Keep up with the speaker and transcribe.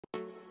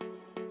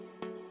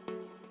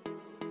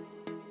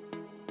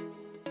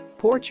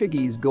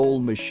Portuguese goal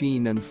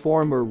machine and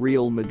former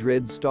Real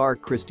Madrid star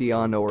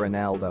Cristiano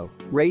Ronaldo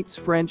rates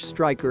French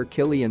striker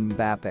Kylian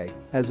Mbappé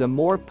as a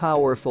more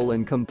powerful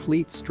and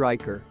complete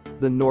striker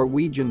than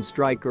Norwegian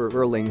striker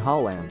Erling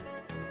Haaland.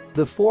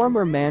 The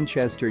former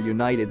Manchester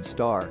United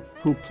star,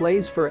 who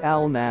plays for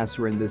Al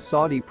Nassr in the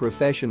Saudi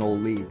Professional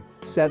League,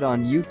 said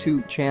on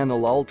YouTube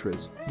channel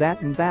Ultras that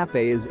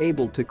Mbappé is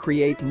able to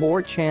create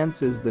more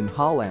chances than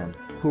Haaland,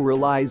 who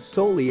relies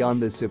solely on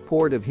the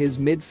support of his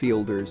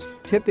midfielders,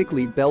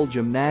 typically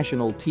Belgium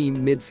national team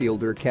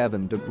midfielder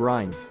Kevin De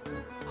Bruyne.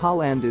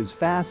 Haaland is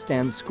fast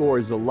and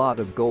scores a lot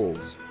of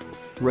goals.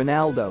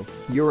 Ronaldo,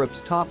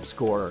 Europe's top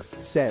scorer,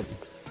 said.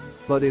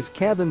 But if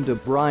Kevin De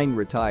Bruyne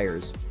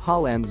retires,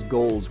 Haaland's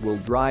goals will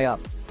dry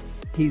up.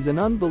 He's an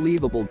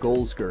unbelievable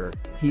goalscorer,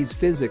 he's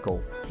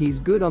physical, he's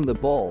good on the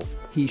ball,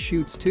 he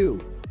shoots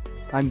too.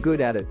 I'm good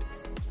at it.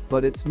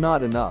 But it's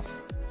not enough.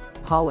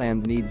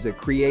 Haaland needs a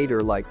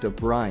creator like De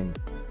Bruyne.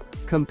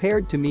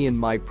 Compared to me in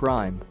my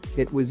prime,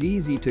 it was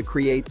easy to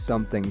create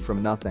something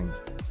from nothing.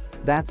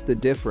 That's the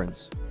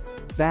difference.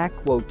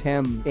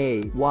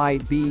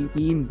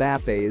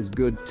 Mbappé is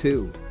good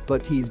too,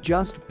 but he's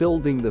just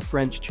building the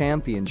French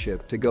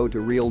championship to go to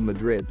Real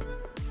Madrid.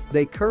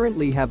 They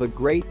currently have a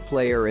great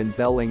player in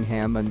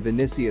Bellingham and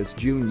Vinicius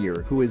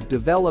Jr. who is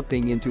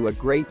developing into a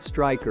great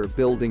striker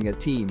building a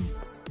team.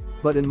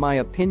 But in my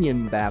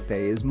opinion Mbappé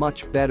is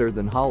much better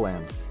than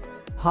Haaland.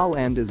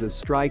 Haaland is a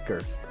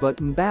striker, but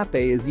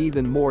Mbappé is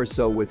even more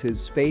so with his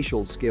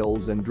spatial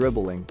skills and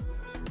dribbling.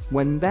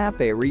 When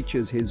Mbappé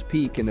reaches his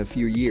peak in a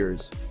few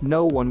years,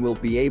 no one will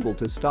be able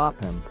to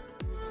stop him.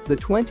 The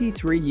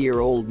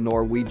 23-year-old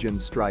Norwegian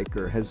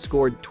striker has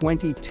scored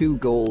 22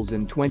 goals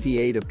in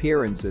 28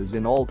 appearances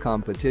in all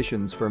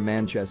competitions for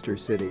Manchester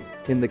City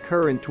in the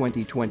current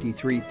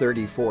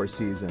 2023-34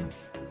 season.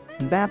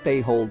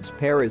 Mbappé holds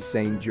Paris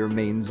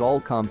Saint-Germain's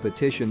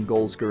all-competition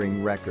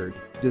goalscoring record,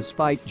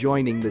 despite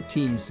joining the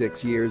team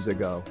 6 years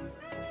ago.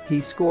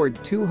 He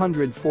scored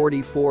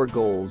 244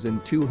 goals in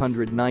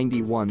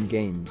 291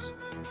 games.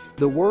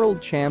 The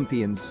world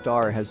champion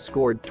star has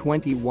scored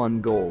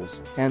 21 goals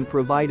and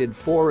provided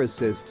 4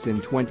 assists in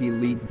 20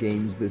 league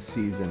games this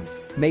season,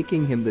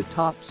 making him the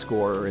top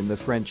scorer in the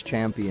French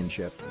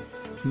championship.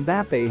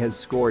 Mbappé has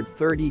scored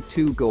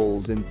 32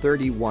 goals in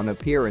 31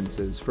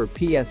 appearances for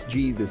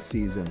PSG this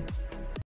season